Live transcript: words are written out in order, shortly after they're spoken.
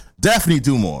Daphne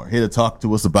Dumore here to talk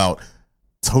to us about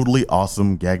Totally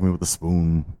Awesome, Gag Me With a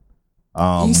Spoon.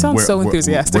 You sound so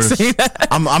enthusiastic saying that.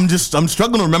 I'm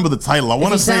struggling to remember the title. I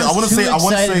want to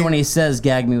say when he says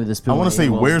 "gag me with a spoon." I want to say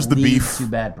where's the beef? To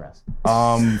bad press.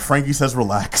 Frankie says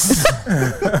relax.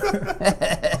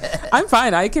 I'm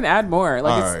fine. I can add more.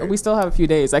 Right. We still have a few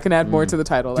days. I can add more to the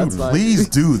title. That's fine. Please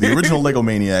do. The original Lego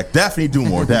Maniac, Daphne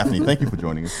Dumore. Daphne, thank you for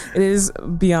joining us. It is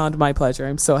beyond my pleasure.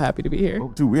 I'm so happy to be here. Oh,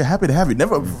 dude, we're happy to have you.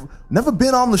 Never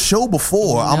been on the show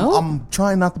before. No? I'm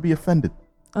trying not to be offended.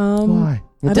 Why?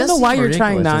 I don't know why you're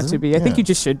trying not to be. I think you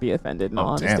just should be offended, in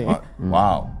all honesty.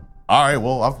 Wow. All right,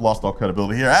 well, I've lost all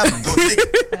credibility here. Adam, go take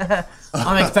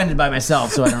I'm offended by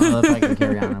myself, so I don't know if I can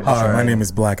carry on. Hi, my name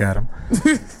is Black Adam.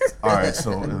 All right,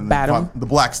 so the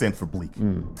black stands for bleak.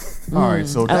 All right,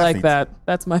 so I like that.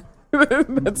 That's my...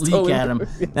 that's Bleak totally Adam.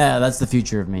 Yeah, that's the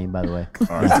future of me, by the way.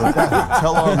 All right, so Daphne,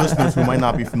 tell our listeners who might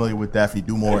not be familiar with Daphne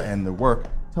Dumore and their work,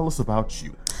 tell us about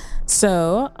you.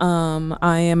 So,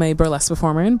 I am a burlesque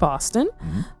performer in Boston.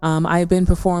 I've been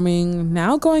performing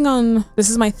now this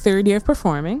is my third year of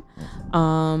performing.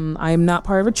 I'm not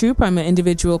part of a troupe. I'm an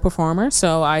individual performer.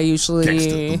 So I usually...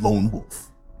 Dexter, the lone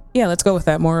wolf. Yeah, let's go with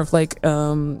that. More of like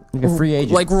a free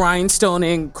agent. Like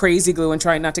rhinestoning crazy glue and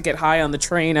trying not to get high on the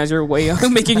train as you're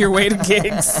making your way to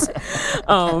gigs.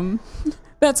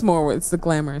 That's more, it's the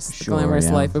glamorous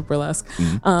life of burlesque.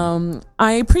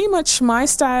 I pretty much, my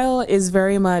style is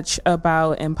very much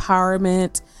about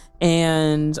empowerment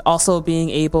and also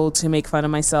being able to make fun of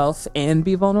myself and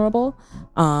be vulnerable.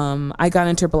 I got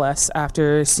into burlesque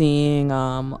after seeing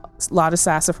a lot of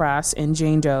Sassafras and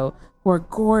Jane Doe, who are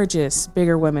gorgeous,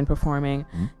 bigger women performing.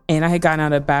 And I had gotten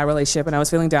out of a bad relationship and I was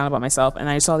feeling down about myself. And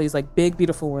I saw these like big,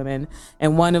 beautiful women.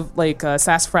 And one of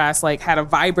Sassafras like had a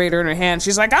vibrator in her hand.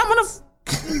 She's like, I'm going to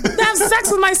have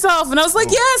sex with myself, and I was like,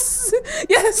 yes,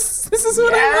 this is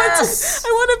what I want.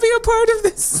 I want to be a part of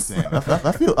this. Damn,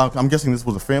 I feel. I'm guessing this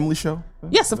was a family show.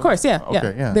 Yes, of course, yeah.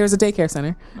 There's a daycare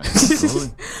center.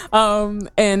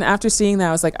 And after seeing that,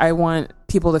 I was like, I want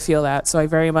people to feel that. So I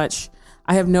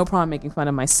have no problem making fun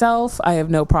of myself. I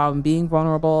have no problem being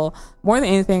vulnerable. More than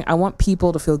anything, I want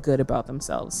people to feel good about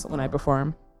themselves when I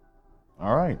perform.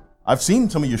 All right, I've seen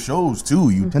some of your shows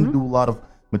too. You tend to do a lot of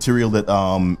material that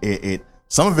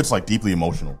some of it's like deeply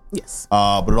emotional. Yes.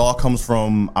 But it all comes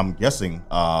from, I'm guessing,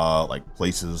 like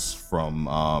places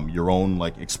from your own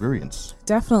like experience.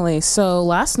 Definitely. So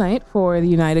last night for the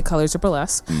United Colors of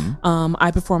Burlesque,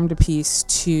 I performed a piece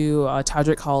to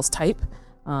Todrick Hall's Type,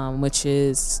 which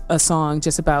is a song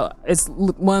just about,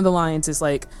 one of the lines is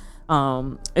like,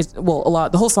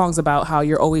 the whole song's about how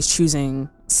you're always choosing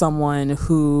someone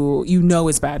who you know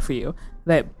is bad for you,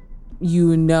 that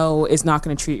you know is not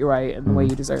going to treat you right in the way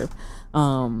you deserve.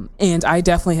 And I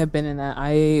definitely have been in that.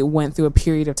 I went through a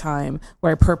period of time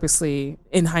where I purposely,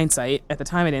 in hindsight, at the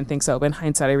time I didn't think so, but in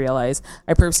hindsight I realized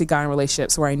I purposely got in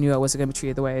relationships where I knew I wasn't going to be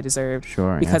treated the way I deserved,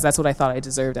 because that's what I thought I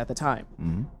deserved at the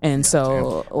time. And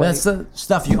so that's the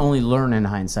stuff you only learn in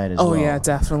hindsight as well. Oh yeah,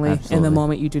 definitely. Absolutely. In the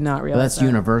moment you do not realize. But that's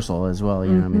universal as well.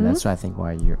 You know what I mean? That's I think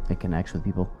why it connects with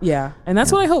people. Yeah, and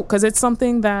that's what I hope, because it's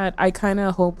something that I kind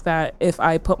of hope that if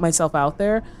I put myself out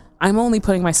there, I'm only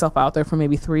putting myself out there for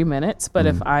maybe 3 minutes, but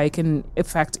if I can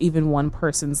affect even one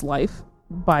person's life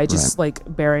by just like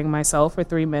burying myself for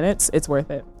 3 minutes, it's worth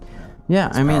it.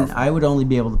 Yeah, I mean, I would only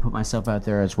be able to put myself out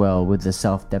there as well with the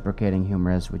self-deprecating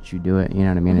humor as which you do it. You know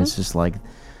what I mean? It's just like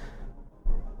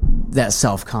that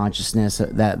self-consciousness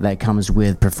that comes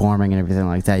with performing and everything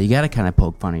like that. You got to kind of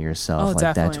poke fun of yourself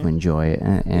like that to enjoy it,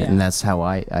 and that's how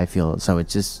I feel. So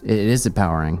it is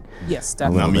empowering. Yes,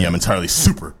 definitely. I'm entirely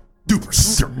super duper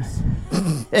serial.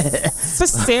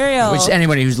 Which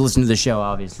anybody who's listened to the show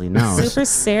obviously knows. Super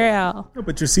serial. Yeah,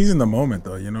 but you're seizing the moment,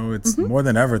 though. You know, it's more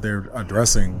than ever they're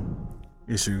addressing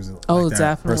issues. Like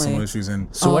definitely. Personal issues. And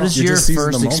so, what is your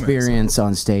first experience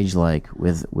on stage like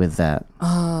with that?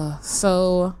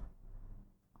 So,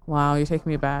 wow, you're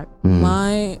taking me back.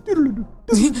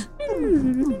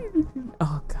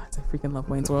 Oh God, I freaking love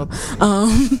Wayne's World. So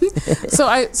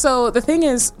the thing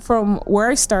is, from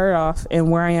where I started off and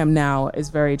where I am now is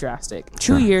very drastic.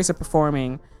 2 years of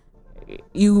performing,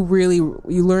 you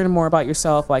learn more about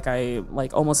yourself. Like I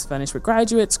almost finished with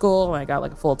graduate school. I got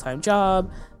like a full-time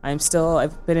job.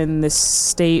 I've been in this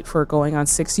state for going on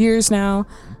 6 years now.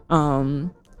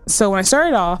 So when I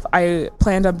started off, I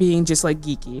planned on being just like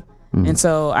geeky. And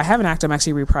so I have an act I'm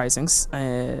actually reprising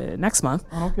next month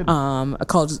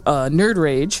called Nerd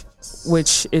Rage,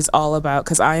 which is all about,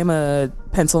 because I am a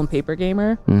pencil and paper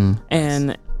gamer,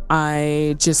 and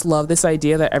I just love this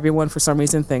idea that everyone for some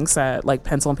reason thinks that like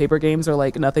pencil and paper games are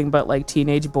like nothing but like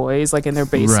teenage boys like in their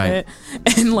basement.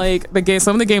 Right. And like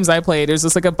some of the games I played, there's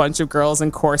just like a bunch of girls in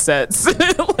corsets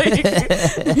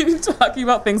like talking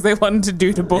about things they wanted to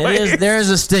do to boys. There is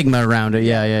a stigma around it.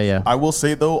 Yeah. I will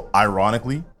say though,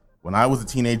 ironically, when I was a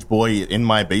teenage boy in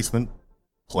my basement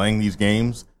playing these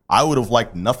games, I would have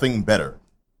liked nothing better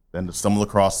than to stumble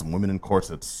across some women in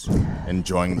corsets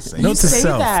enjoying the same. You say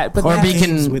that, but or be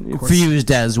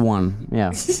confused as one.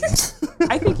 Yeah.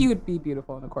 I think you would be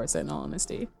beautiful in a corset, in all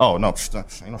honesty. Oh no,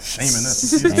 ain't no shame in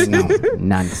this.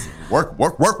 None.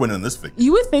 Work went in this figure.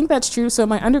 You would think that's true. So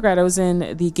my undergrad, I was in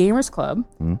the Gamers Club,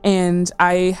 and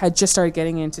I had just started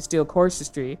getting into steel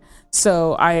corsetry.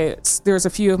 So there was a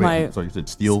few of my. So you said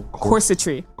steel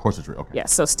corsetry. Corsetry, okay. Yeah,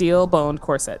 so steel boned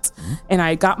corsets, and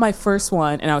I got my first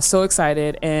one, and I was so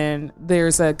excited. And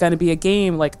there's going to be a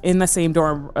game like in the same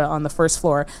dorm on the first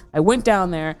floor. I went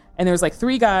down there, and there was like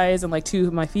 3 guys and like 2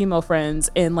 of my female friends,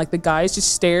 and like the guys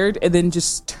just stared and then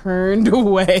just turned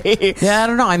away. Yeah, I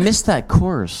don't know. I missed that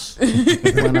course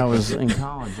when I was in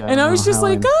college. I was just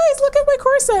like, guys, look at my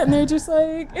corset, and they're just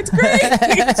like, it's great,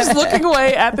 just looking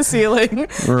away at the ceiling.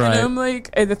 Right. And I'm like,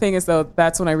 and the thing is though,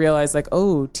 that's when I realized like,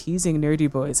 oh, teasing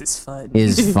nerdy boys is fun. Yeah,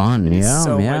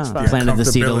 so much fun. Planted the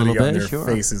seed a little bit. Their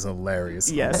face is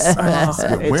hilarious. Yes.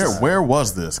 Where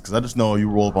was this? Because I just know you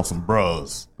rolled up on some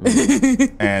bros,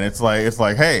 and it's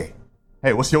like, hey,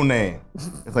 what's your name?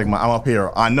 It's like I'm up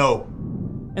here. I know.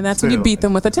 And that's when you beat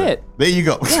them with a tit. There you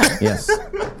go. Yeah. Yes.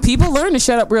 People learn to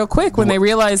shut up real quick when they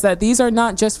realize that these are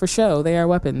not just for show; they are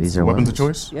weapons. These are weapons of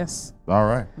choice. Yes. All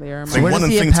right. They are. So where does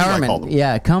the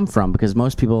empowerment come from? Because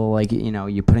most people, like,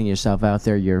 you're putting yourself out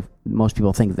there. Most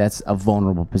people think that's a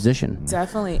vulnerable position.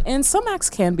 Definitely. And some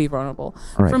acts can be vulnerable.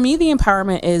 Right. For me, the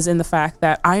empowerment is in the fact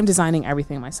that I'm designing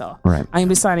everything myself. Right. I'm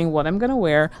deciding what I'm going to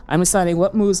wear. I'm deciding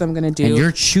what moves I'm going to do. And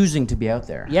you're choosing to be out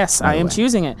there. Yes, I am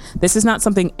choosing it. This is not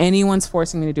something anyone's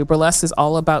forcing me to do. Burlesque is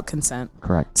all about consent.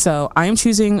 Correct. So I am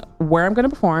choosing where I'm going to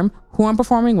perform, who I'm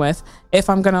performing with, if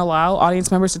I'm going to allow audience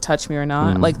members to touch me or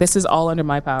not. Like, this is all under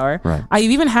my power. Right. I've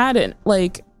even had it,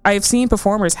 like, I've seen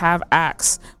performers have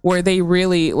acts where they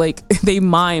really, like, they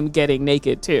mime getting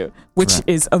naked too, which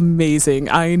is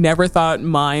amazing. I never thought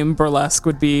mime burlesque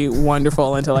would be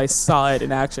wonderful until I saw it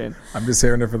in action. I'm just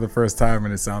hearing it for the first time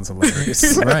and it sounds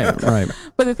hilarious. Right.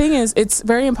 But the thing is, it's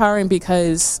very empowering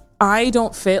because I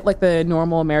don't fit like the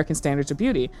normal American standards of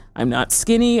beauty. I'm not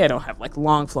skinny. I don't have like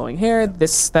long flowing hair.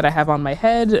 This that I have on my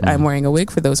head, I'm wearing a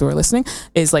wig for those who are listening,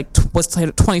 is like was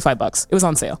 $25. It was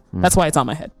on sale. That's why it's on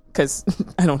my head, because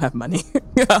I don't have money.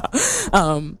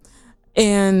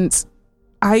 And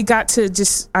I got to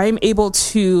I'm able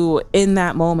to, in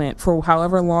that moment, for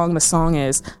however long the song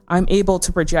is, I'm able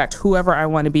to project whoever I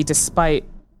want to be despite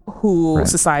who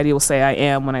society will say I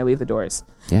am when I leave the doors.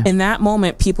 Yeah. In that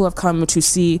moment, people have come to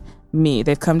see me.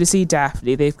 They've come to see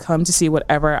Daphne. They've come to see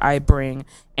whatever I bring,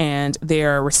 and they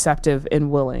are receptive and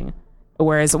willing.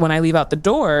 Whereas when I leave out the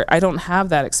door, I don't have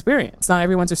that experience. Not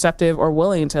everyone's receptive or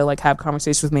willing to like have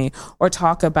conversations with me or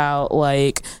talk about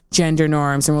like gender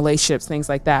norms and relationships, things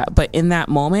like that. But in that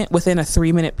moment, within a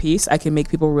 3-minute piece, I can make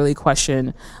people really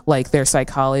question like their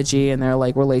psychology and their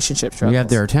like relationship struggles. You have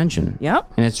their attention.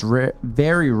 Yep. And it's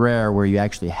very rare where you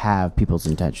actually have people's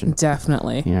attention.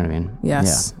 Definitely. You know what I mean?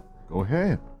 Yes. Yeah. Go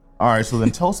ahead. All right, so then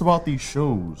tell us about these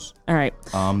shows. All right.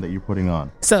 That you're putting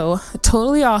on. So,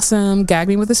 Totally Awesome, Gag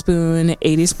Me With a Spoon,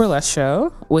 80s Burlesque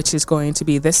Show, which is going to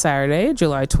be this Saturday,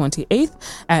 July 28th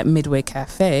at Midway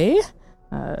Cafe.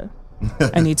 I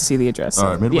need to see the address. All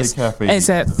right, Midway Cafe.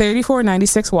 It's at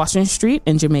 3496 Washington Street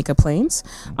in Jamaica Plains.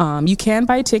 You can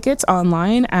buy tickets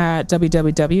online at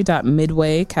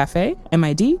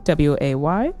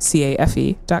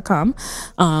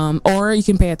www.midwaycafe.com, or you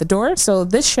can pay at the door. So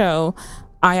this show,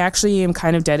 I actually am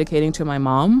kind of dedicating to my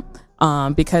mom.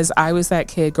 Because I was that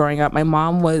kid growing up. My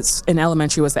mom was in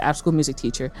elementary, was the after school music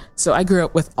teacher. So I grew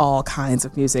up with all kinds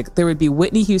of music. There would be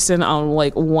Whitney Houston on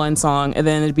like one song, and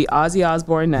then it'd be Ozzy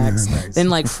Osbourne next, Nice. then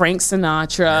like Frank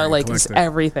Sinatra, like just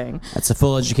everything. That's a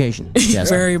full education. Yes.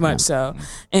 Very much so.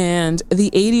 And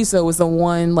the 80s though was the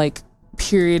one like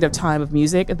period of time of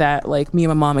music that like me and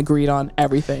my mom agreed on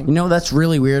everything. You know, that's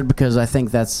really weird because I think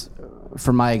that's,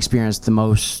 from my experience, the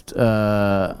most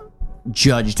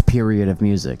judged period of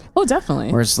music. Oh,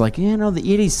 definitely. Where it's like, the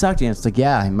 80s sucked. And it's like,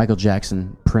 yeah, Michael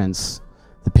Jackson, Prince,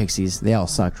 the Pixies, they all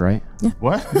sucked, right?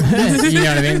 What? You know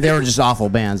what I mean? They were just awful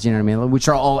bands, you know what I mean? Which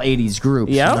are all 80s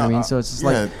groups, you know what I mean? So it's just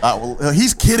like... well,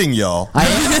 he's kidding, y'all.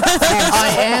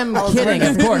 I am kidding,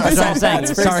 of course. That's what I'm saying.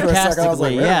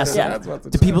 Sarcastically, yes.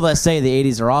 To people that say the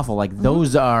 80s are awful, like,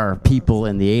 those are people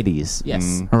in the 80s.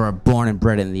 Yes. Or are born and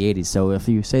bred in the 80s. So if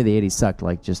you say the 80s sucked,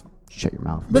 like, just... shut your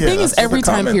mouth. The thing is, every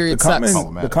time period sucks.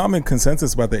 The common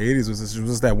consensus about the 80s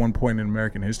was that one point in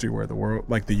American history where the world,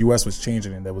 like the U.S. was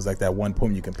changing, and there was like that one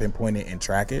point you can pinpoint it and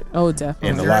track it. Oh, definitely.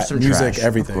 And a lot, music,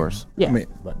 everything. Of course. Yeah. I mean,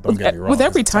 don't get me wrong. With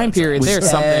every time period, there's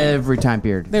something. Every time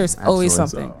period. There's always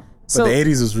something. But the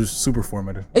 80s was super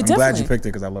formative. I'm glad you picked it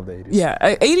because I love the 80s.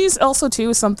 Yeah. 80s also,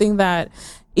 too, is something that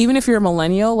even if you're a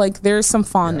millennial, like there's some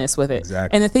fondness with it.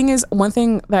 Exactly. And the thing is, one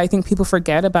thing that I think people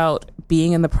forget about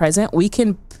being in the present, we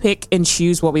can pick and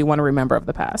choose what we want to remember of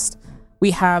the past.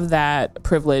 We have that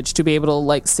privilege to be able to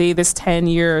like say this 10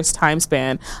 years time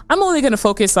span. I'm only going to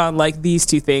focus on like these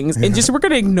two things and just we're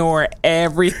going to ignore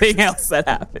everything else that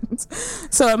happens.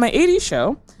 So at my 80s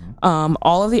show,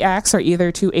 all of the acts are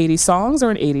either to 80s songs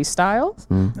or an 80s style.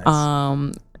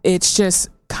 Nice. It's just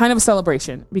kind of a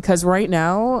celebration because right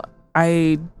now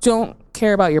I don't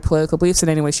care about your political beliefs in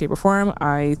any way, shape, or form.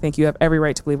 I think you have every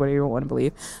right to believe whatever you want to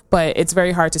believe. But it's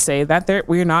very hard to say that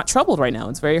we're not troubled right now.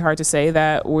 It's very hard to say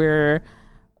that we're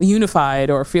unified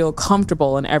or feel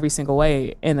comfortable in every single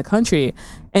way in the country.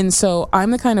 And so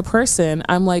I'm the kind of person,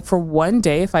 I'm like, for one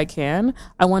day, if I can,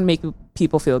 I want to make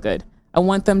people feel good. I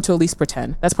want them to at least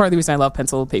pretend. That's part of the reason I love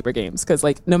pencil and paper games. Because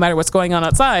like no matter what's going on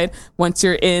outside, once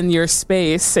you're in your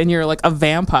space and you're like a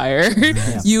vampire,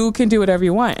 you can do whatever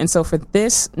you want. And so for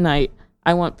this night,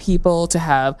 I want people to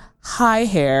have high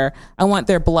hair. I want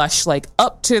their blush like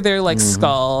up to their like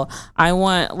skull. I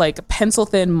want like pencil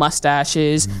thin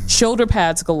mustaches, shoulder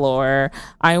pads galore.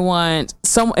 I want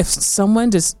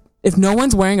if no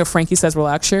one's wearing a Frankie Says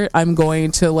Relax shirt, I'm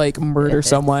going to like murder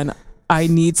someone. I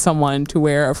need someone to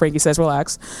wear a Frankie Says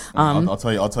Relax. I'll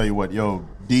tell you what, yo,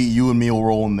 D, you and me will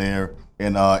roll in there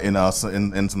in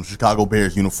some Chicago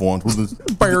Bears uniforms.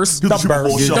 Bears, don't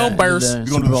Bears. You're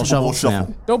gonna do the Super Bowl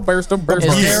shuffle. Don't Bears. Is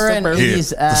there an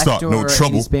 80s act or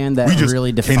 80s band that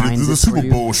really defines it for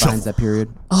you, defines that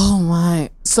period? Oh my!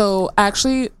 So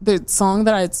actually, the song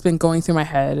that it's been going through my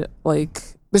head, like,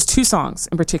 there's two songs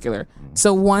in particular.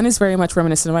 So one is very much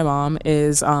reminiscent of my mom.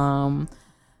 Is I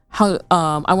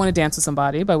Want to Dance with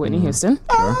Somebody by Whitney Houston.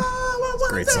 Sure.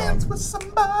 Great song.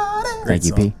 Thank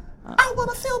you, P. I want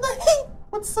to feel the heat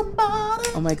with somebody.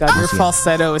 Oh my God, your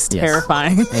falsetto is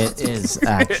terrifying. It is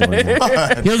actually.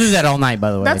 He'll do that all night,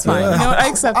 by the way. That's fine. You know what? I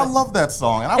accept it. I love that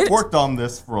song, and I've worked on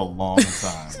this for a long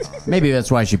time. Maybe that's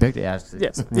why she picked it.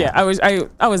 Yes. Yeah,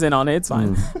 I was in on it. It's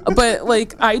fine. But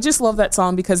like, I just love that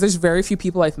song because there's very few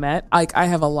people I've met. Like, I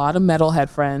have a lot of metalhead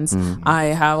friends. I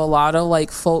have a lot of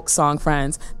like folk song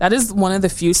friends. That is one of the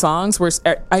few songs where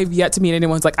I've yet to meet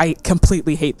anyone who's like, I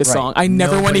completely hate this song. I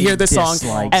never want to hear this song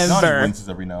ever.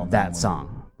 That song.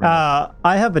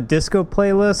 I have a disco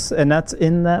playlist, and that's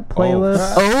in that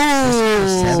playlist.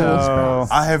 Oh.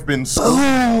 I have been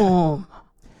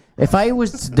If I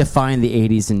was to define the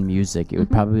 80s in music, it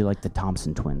would probably be like the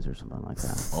Thompson Twins or something like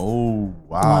that. Oh,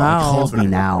 wow. Calls Me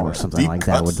Now or something like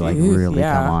that would like really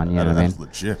come on. You know what I mean?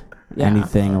 Legit. Yeah.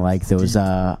 Anything like those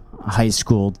high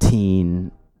school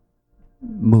teen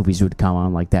movies would come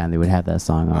on like that, and they would have that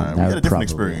song on. We had a different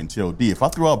experience. Yo, D, if I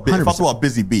throw out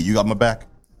Busy Bee, you got my back?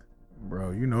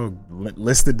 Bro, you know,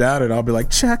 list it down and I'll be like,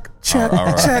 check. All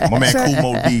right. My man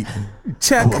Cool Mo D.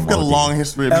 Check. I've got a long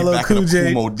history of me backing up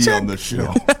Cool Mo D on this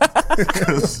show.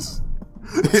 Because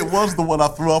it was the one I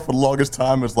threw out for the longest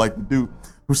time as like the dude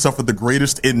who suffered the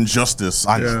greatest injustice.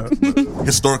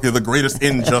 Historically, the greatest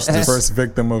injustice. First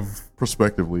victim of...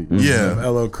 Prospectively. Yeah.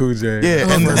 LL Cool J.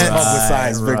 Yeah. And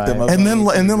publicized victim of... And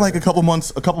then like a couple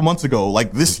months ago,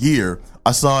 like this year,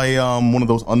 I saw one of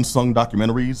those unsung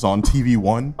documentaries on TV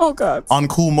One. Oh God. On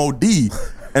Cool Mo D,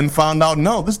 and found out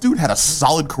no, this dude had a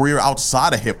solid career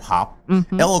outside of hip hop.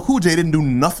 LL Cool J didn't do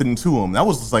nothing to him. That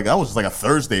was just like a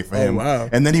Thursday for him. Wow.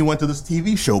 And then he went to this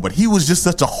TV show, but he was just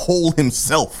such a whole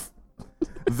himself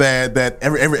that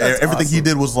everything awesome. he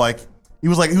did was like he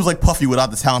was like Puffy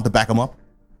without the talent to back him up.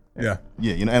 Yeah.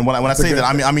 You know, and when I say that,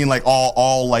 I mean like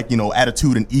all like, you know,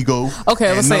 attitude and ego.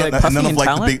 Okay, let's say like Puffy and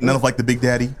talent. None of like the Big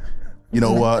Daddy, you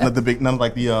know, none of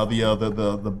like the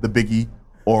Biggie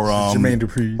or Jermaine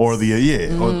Dupri or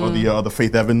the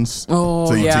Faith Evans.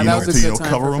 Oh, that was a good time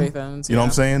cover for him. Faith Evans. You know what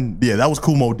I'm saying? Yeah, that was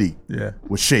Cool Mo D. Yeah.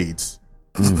 With shades.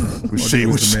 With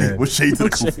shades to the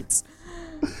cool.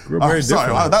 Very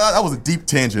sorry, that was a deep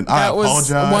tangent. I apologize.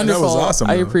 Wonderful. That was awesome.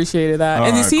 I appreciated that.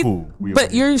 And you see, cool.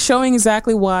 but you're showing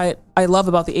exactly what I love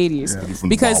about the 80s. Yeah,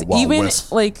 because Wild even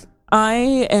West. like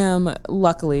I am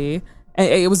luckily,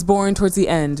 it was born towards the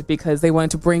end because they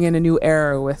wanted to bring in a new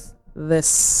era with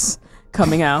this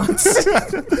coming out.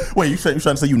 Wait, you trying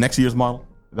to say you next year's model?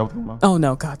 Is that what you're talking about? Oh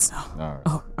no, God, no. All right.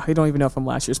 Oh, I don't even know if I'm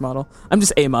last year's model. I'm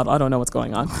just a model. I don't know what's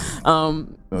going on. No,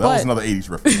 that was another 80s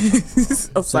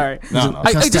reference. Oh, sorry. No.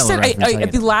 I just Costello said reference, I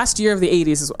get the it. last year of the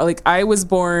 80s is like I was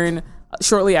born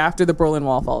shortly after the Berlin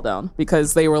Wall fell down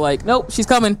because they were like, nope, she's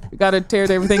coming. We got to tear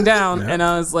everything down. And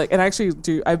I was like, and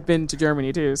actually, I've been to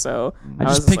Germany too. So I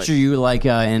just picture you like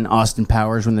in Austin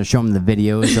Powers when they're showing the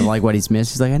videos of like what he's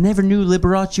missed. He's like, I never knew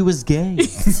Liberace was gay.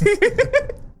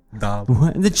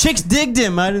 What? The chicks digged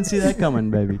him. I didn't see that coming,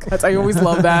 baby. I always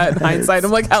love that in hindsight.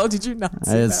 I'm like, how did you not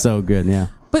see It's that? so good, yeah.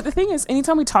 But the thing is,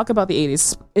 anytime we talk about the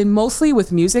 80s, and mostly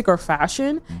with music or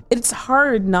fashion, it's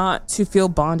hard not to feel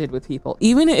bonded with people.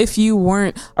 Even if you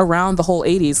weren't around the whole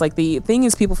 80s. Like, the thing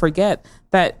is, people forget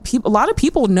that a lot of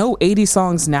people know 80s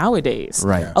songs nowadays.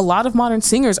 Right. A lot of modern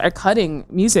singers are cutting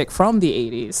music from the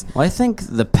 80s. Well, I think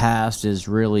the past is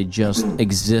really just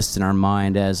exists in our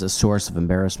mind as a source of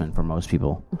embarrassment for most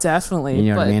people. Definitely.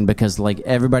 You know what I But- mean? Because like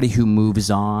everybody who moves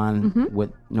on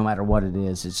with no matter what it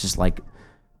is, it's just like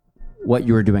what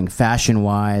you were doing fashion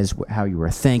wise, how you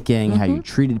were thinking, how you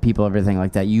treated people, everything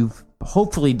like that. You've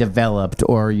hopefully developed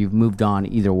or you've moved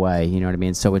on either way. You know what I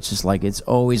mean? So it's just like it's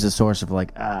always a source of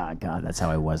like, God, that's how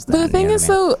I was then. But the thing is,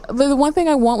 though, the one thing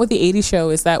I want with the 80s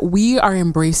show is that we are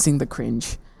embracing the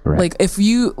cringe. Right.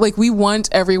 Like we want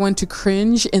everyone to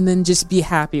cringe and then just be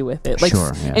happy with it. Like,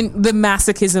 Sure, yeah. and the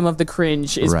masochism of the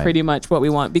cringe is Right. pretty much what we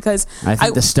want because I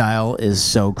think the style is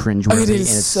so cringeworthy. it is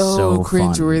and it's so fun.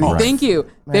 cringeworthy. Right. Thank you.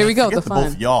 There we go. Forget The both fun.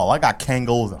 of y'all. I got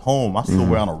Kangol at home. I still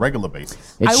wear on a regular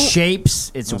basis. It's I-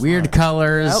 shapes, it's weird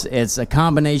colors, Yep. it's a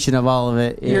combination of all of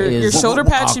it. It Your is shoulder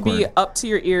pads should be awkward. up to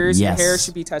your ears. Yes. Your hair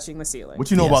should be touching the ceiling.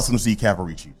 What you know Yes. about some Z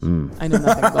Cavariccis? I know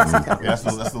nothing about some Yeah,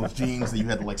 that's those jeans that you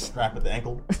had to like strap at the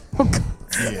ankle. Oh,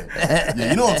 Yeah,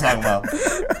 you know what I'm talking about.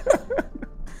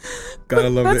 Gotta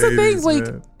love That's the the thing. 80s, Like,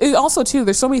 man. it also too,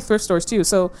 there's so many thrift stores too.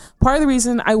 So part of the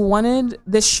reason I wanted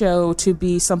this show to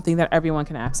be something that everyone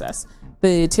can access.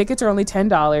 The tickets are only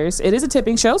 $10. It is a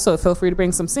tipping show, so feel free to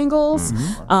bring some singles.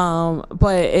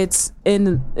 But it's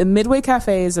in Midway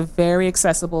Cafe is a very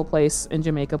accessible place in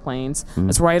Jamaica Plains.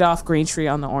 It's right off Green Street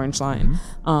on the Orange Line.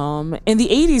 And the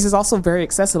 80s is also very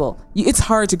accessible. It's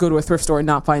hard to go to a thrift store and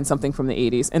not find something from the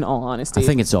 80s. In all honesty, I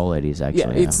think it's all 80s actually.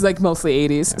 yeah, it's like mostly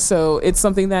 80s. So it's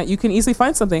something that you can easily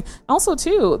find something. Also,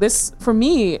 too, this, for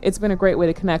me, it's been a great way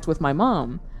to connect with my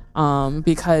mom.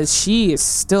 Because she is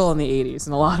still in the 80s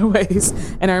in a lot of ways.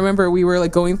 And I remember we were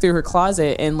like going through her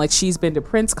closet and like she's been to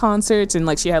Prince concerts and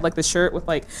like she had like the shirt with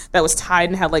like that was tied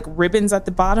and had like ribbons at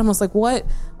the bottom. I was like, what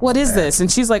is this? And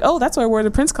she's like, oh, that's what I wore at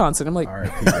the Prince concert. I'm like,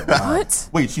 what?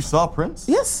 Wait, she saw Prince?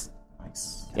 Yes.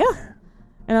 Nice. Yeah.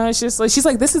 And I was just like, she's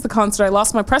like, this is the concert I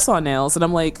lost my press-on nails. And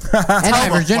I'm like, and my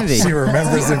virginity. She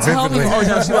remembers it tell me. vividly. Oh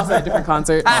no, she lost it at a different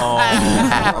concert.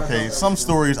 Okay, some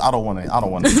stories I don't want to. I'm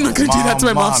not gonna do that to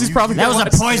my mom. She's probably That was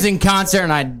a Poison concert,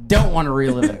 and I don't want to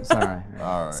relive it. Sorry.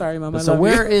 Sorry, Mom. I So love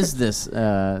where you. is this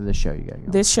this show you got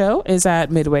going? This show is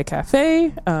at Midway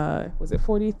Cafe. Was it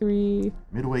 43?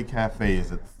 Midway Cafe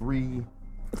is at 3.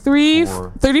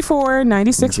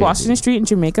 3496 JP. Washington Street in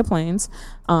Jamaica Plains.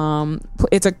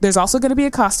 There's also going to be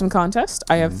a costume contest.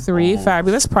 I have 3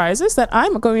 fabulous prizes that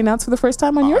I'm going to announce for the first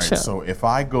time on your show. So if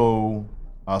I go,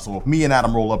 so if me and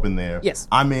Adam roll up in there, Yes.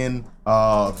 I'm in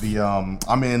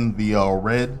the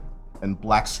red and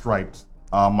black striped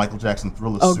Michael Jackson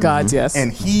Thriller Oh, suit. God, yes.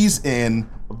 And he's in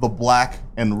the black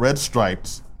and red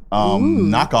striped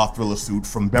knockoff Thriller suit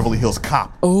from Beverly Hills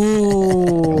Cop.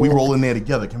 Oh, We roll in there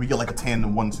together. Can we get like a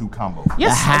tandem 1-2 combo?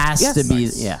 yes, It has yes. to be,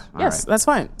 yeah. all Yes, right. that's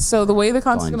fine. So the way the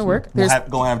contest is Fine, going to work, We'll there's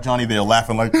gonna have Johnny there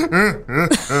laughing like,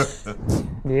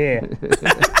 Yeah.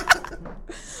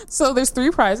 So there's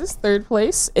 3 prizes. Third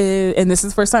place, and this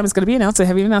is the first time it's going to be announced. I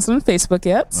haven't even announced it on Facebook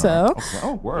yet. So,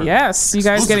 oh, word. yes, you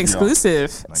guys get Exclusive,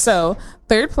 exclusive. So,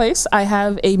 third place, I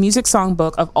have a music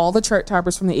songbook of all the chart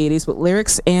toppers from the 80s with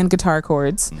lyrics and guitar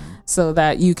chords so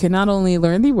that you can not only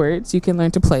learn the words, you can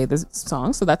learn to play the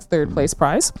song. So, that's third place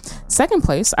prize. Second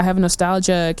place, I have a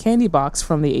nostalgia candy box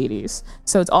from the 80s.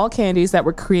 So, it's all candies that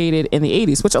were created in the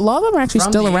 80s, which a lot of them are actually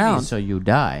From still the 80s, around. so you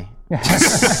die.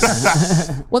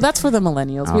 Well, that's for the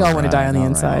millennials. We all want to die on the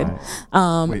inside.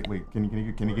 Wait. Can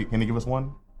you give us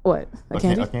one? What? A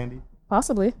candy? A candy?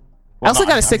 Possibly. Well, I also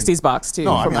no, got a I mean- 60s box too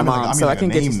No, from my mom, so I can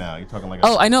like get a name you. now. You're talking like.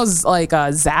 Oh, I know. Like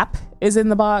Zap is in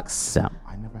the box. So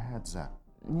I never had Zap.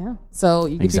 Yeah. So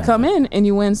if you Exactly. come in and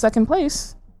you win second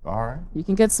place, All right. You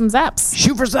can get some zaps.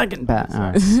 Shoot for second, Pat.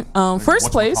 All right.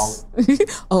 First place.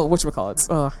 Oh, whatchamacallit?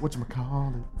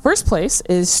 Whatchamacallit? First place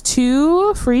is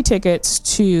 2 free tickets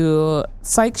to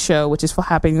Psych Show, which is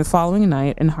happening the following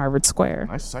night in Harvard Square.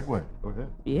 Nice segue. Go ahead.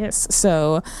 Yes.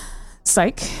 So,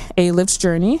 Psych, A Lived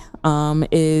Journey,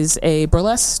 is a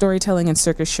burlesque storytelling and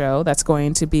circus show that's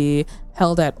going to be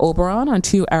held at Oberon on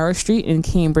 2 Arrow Street in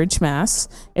Cambridge, Mass.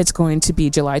 It's going to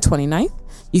be July 29th.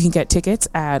 You can get tickets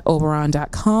at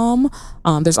oberon.com.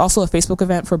 There's also a Facebook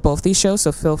event for both these shows,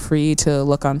 so feel free to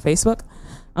look on Facebook.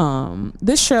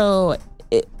 This show,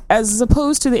 as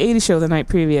opposed to the 80s show the night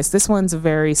previous, this one's a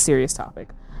very serious topic.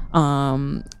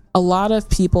 A lot of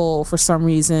people, for some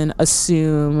reason,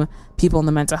 assume people in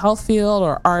the mental health field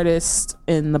or artists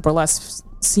in the burlesque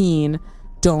scene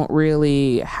don't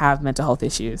really have mental health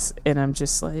issues, and I'm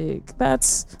just like,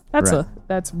 that's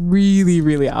really,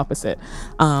 really opposite.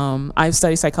 I've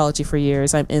studied psychology for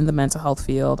years. I'm in the mental health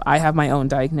field. I have my own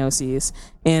diagnoses,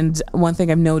 and one thing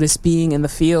I've noticed being in the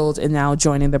field and now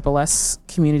joining the burlesque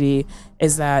community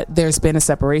is that there's been a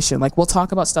separation. Like, we'll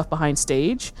talk about stuff behind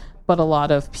stage, but a lot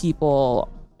of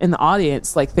people in the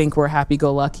audience like think we're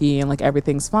happy-go-lucky and like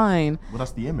everything's fine. Well,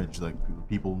 that's the image like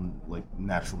people like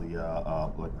naturally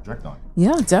like project on.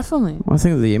 Yeah, definitely. Well, I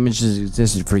think the image has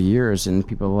existed for years, and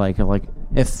people like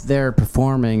if they're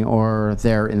performing or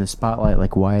they're in the spotlight,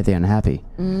 like, why are they unhappy?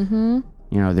 Mm-hmm.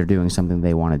 You know, they're doing something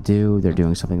they want to do. They're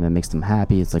doing something that makes them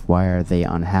happy. It's like, why are they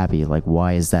unhappy? Like,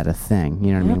 why is that a thing?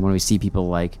 You know what I mean? When we see people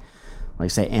like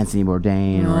say Anthony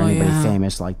Bourdain or anybody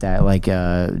famous like that, like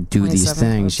do these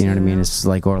things, you know what I mean? It's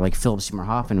like, or like Philip Seymour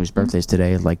Hoffman, whose birthday's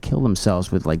today, like kill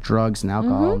themselves with like drugs and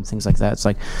alcohol and things like that. It's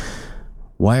like,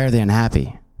 why are they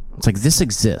unhappy? It's like, this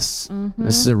exists.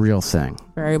 This is a real thing.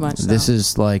 Very much so. This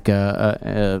is like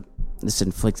this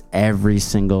inflicts every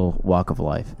single walk of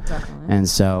life. Definitely. And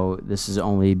so this is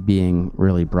only being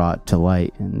really brought to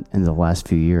light in the last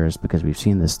few years because we've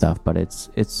seen this stuff, but it's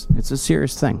a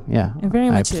serious thing. Yeah. It very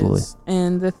much absolutely is.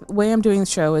 And the way I'm doing the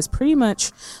show is pretty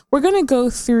much, we're going to go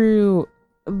through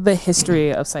the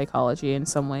history of psychology in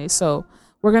some ways. So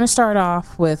we're going to start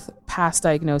off with past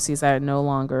diagnoses that are no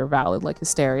longer valid, like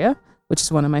hysteria, which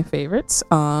is one of my favorites,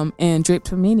 and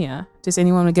drapetomania. Does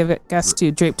anyone want to give a guess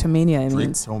to drapetomania?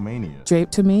 Drapetomania.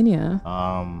 Drapetomania.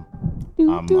 I'm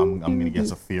gonna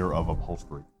guess a fear of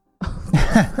upholstery.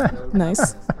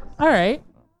 Nice. All right.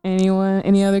 Anyone?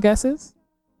 Any other guesses?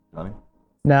 Johnny?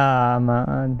 Nah,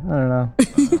 I don't know.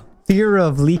 Fear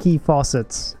of leaky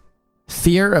faucets.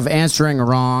 Fear of answering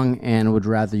wrong and would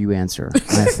rather you answer,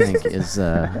 I think, is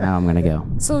how I'm going to go.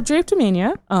 So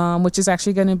drapetomania, which is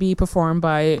actually going to be performed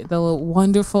by the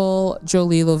wonderful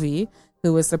Jolie Lovie,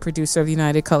 who was the producer of the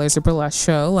United Colors of Burlesque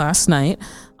show last night.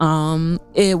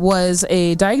 It was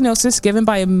a diagnosis given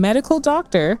by a medical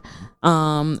doctor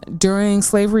during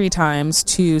slavery times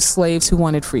to slaves who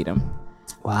wanted freedom.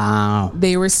 Wow.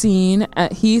 They were seen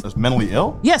at Was mentally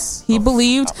ill? Yes, he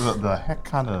believed. The heck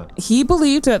kind of. He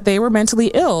believed that they were mentally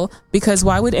ill because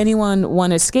why would anyone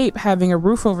want to escape having a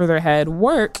roof over their head,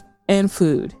 work, and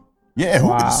food? Yeah, who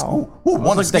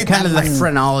wants the kind of the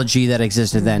phrenology that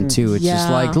existed then too. It's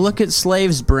just like, look at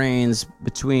slaves' brains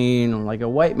between like a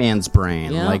white man's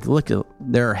brain. Yeah. Like, look at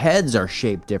their heads are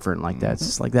shaped different like that. It's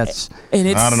just like that's. And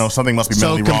it's I don't know. Something must be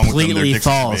so mentally wrong with them. Their completely dicks are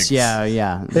false. big.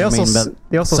 Yeah. They also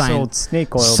sold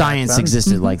snake oil. Science back then.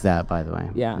 existed like that, by the way.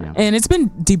 Yeah. And it's been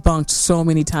debunked so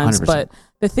many times. 100%. But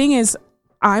the thing is,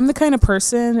 I'm the kind of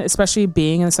person, especially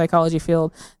being in the psychology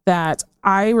field, that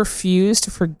I refuse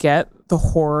to forget the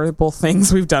horrible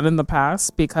things we've done in the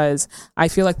past, because I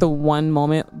feel like the one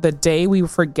moment, the day we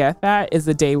forget that is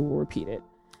the day we'll repeat it.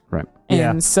 Right.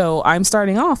 And so I'm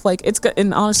starting off like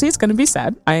and honestly, it's going to be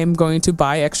sad. I am going to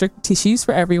buy extra tissues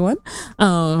for everyone.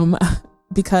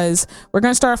 Because we're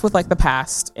going to start off with like the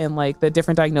past and like the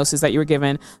different diagnoses that you were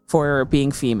given for being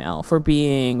female, for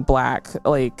being black,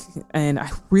 like, and I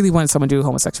really wanted someone to do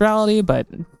homosexuality, but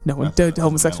no one did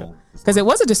homosexual because it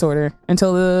was a disorder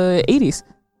until the 80s.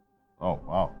 Oh,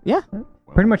 wow. Yeah.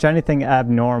 Pretty much anything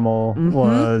abnormal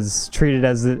was treated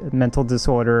as a mental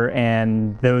disorder,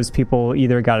 and those people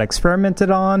either got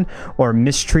experimented on or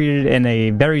mistreated in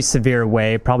a very severe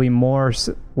way, probably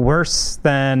worse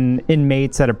than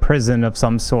inmates at a prison of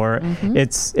some sort.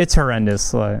 It's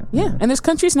horrendous. Yeah, and there's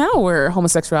countries now where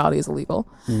homosexuality is illegal.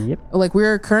 Yep. Like,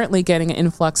 we're currently getting an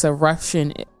influx of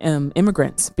Russian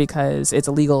immigrants because it's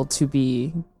illegal to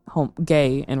be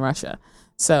gay in Russia.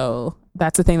 So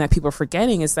that's the thing that people are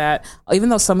forgetting, is that even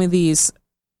though some of these,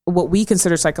 what we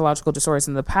consider psychological disorders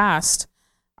in the past,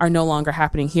 are no longer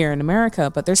happening here in America,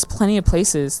 but there's plenty of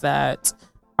places that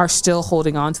are still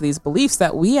holding on to these beliefs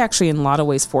that we actually in a lot of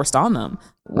ways forced on them.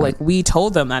 Right. Like we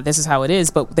told them that this is how it is,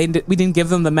 but we didn't give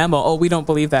them the memo. Oh, we don't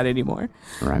believe that anymore.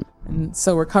 Right. And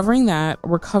so we're covering that.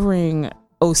 We're covering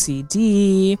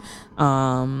OCD,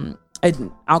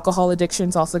 alcohol addiction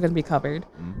is also going to be covered.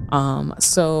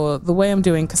 So the way I'm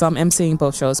doing, because I'm emceeing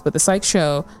both shows, but the psych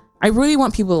show, I really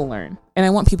want people to learn and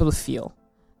I want people to feel.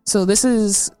 So this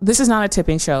is not a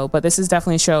tipping show, but this is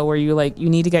definitely a show where you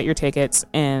need to get your tickets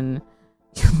and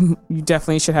you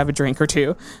definitely should have a drink or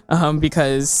two,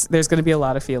 because there's going to be a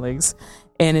lot of feelings.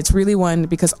 And it's really one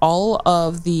because all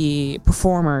of the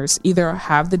performers either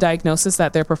have the diagnosis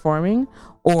that they're performing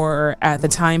or at the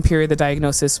time period the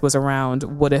diagnosis was around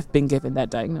would have been given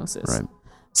that diagnosis. Right.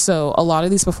 So a lot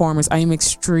of these performers, I am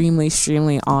extremely,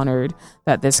 extremely honored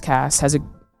that this cast has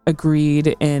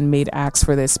agreed and made acts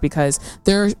for this because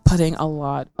they're putting a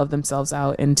lot of themselves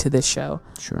out into this show.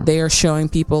 Sure. They are showing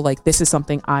people like this is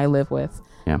something I live with.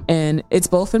 Yeah. And it's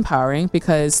both empowering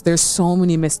because there's so much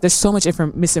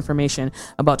misinformation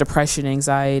about depression,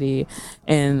 anxiety,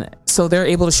 and so they're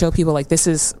able to show people like this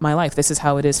is my life, this is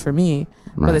how it is for me.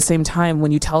 But at the same time,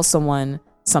 when you tell someone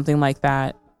something like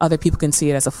that, other people can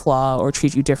see it as a flaw or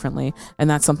treat you differently. And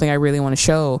that's something I really want to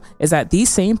show is that these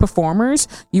same performers,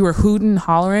 you were hooting,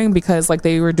 hollering because like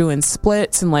they were doing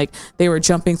splits and like they were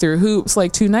jumping through hoops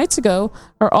like 2 nights ago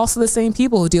are also the same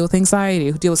people who deal with anxiety,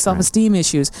 who deal with self-esteem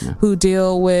issues, who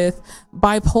deal with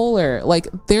bipolar. Like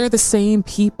they're the same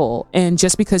people. And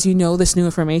just because you know this new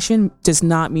information does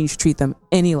not mean you should treat them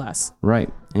any less.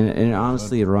 Right. And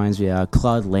honestly, it reminds me,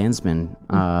 Claude Lanzmann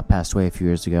passed away a few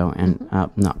years ago, and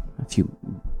a few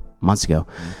months ago,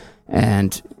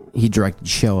 and he directed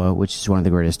Shoah, which is one of the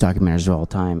greatest documentaries of all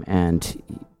time, and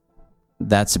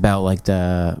that's about like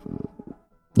the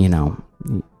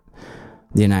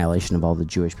annihilation of all the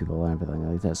Jewish people and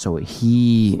everything like that. So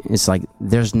it's like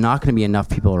there's not going to be enough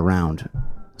people around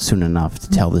soon enough to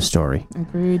tell the story.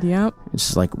 Agreed. Yep. It's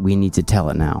just like we need to tell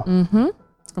it now. Mm-hmm.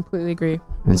 Completely agree.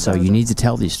 And so you need to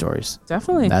tell these stories.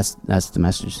 Definitely. That's the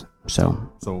message. So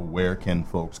where can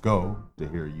folks go to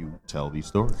hear you tell these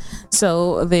stories?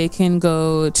 So they can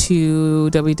go to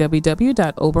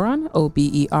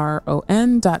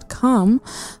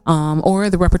www.oberon.com, or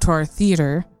the Repertoire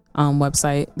Theater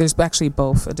website. There's actually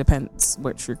both. It depends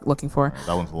what you're looking for.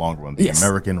 That one's a longer one. The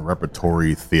American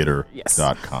Repertory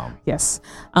Theater.com. Yes.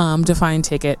 To find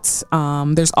tickets.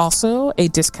 There's also a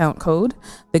discount code.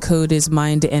 The code is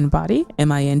Mind and Body,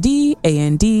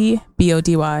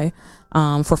 MINDANDBODY,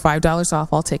 for $5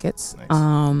 off all tickets.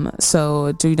 Nice.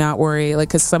 So do not worry, like,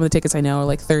 because some of the tickets I know are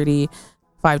like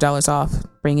 $35 off.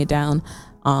 Bring it down.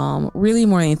 Really,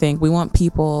 more than anything, we want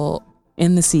people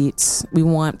in the seats. We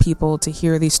want people to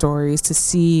hear these stories, to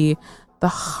see the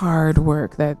hard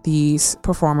work that these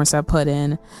performers have put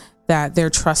in, that they're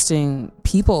trusting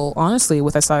people, honestly,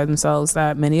 with a side of themselves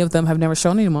that many of them have never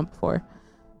shown anyone before.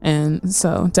 And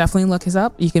so definitely look us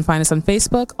up. You can find us on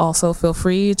Facebook. Also, feel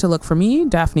free to look for me,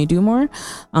 Daphne Dumore.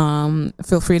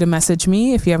 Feel free to message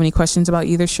me if you have any questions about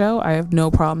either show. I have no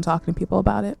problem talking to people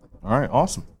about it. All right,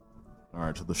 awesome. All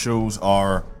right, so the shows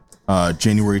are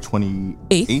January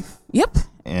 28th. Yep.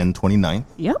 And 29th.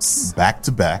 Yes. Back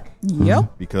to back.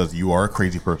 Yep. Because you are a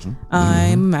crazy person.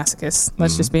 I'm a masochist.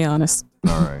 Let's just be honest.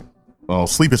 All right. Well,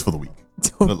 sleep is for the weak.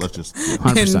 Let's just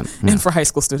 100%. And for high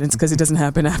school students, because it doesn't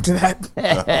happen after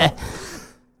that.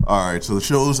 All right, so the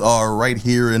shows are right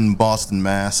here in Boston,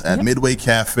 Mass, at Midway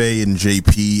Cafe in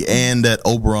JP and at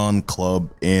Oberon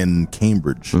Club in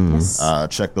Cambridge. Yes.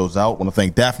 Check those out. Want to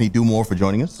thank Daphne Dumore for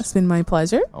joining us. It's been my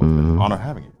pleasure. It's been an honor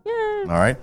having you. Yeah. All right.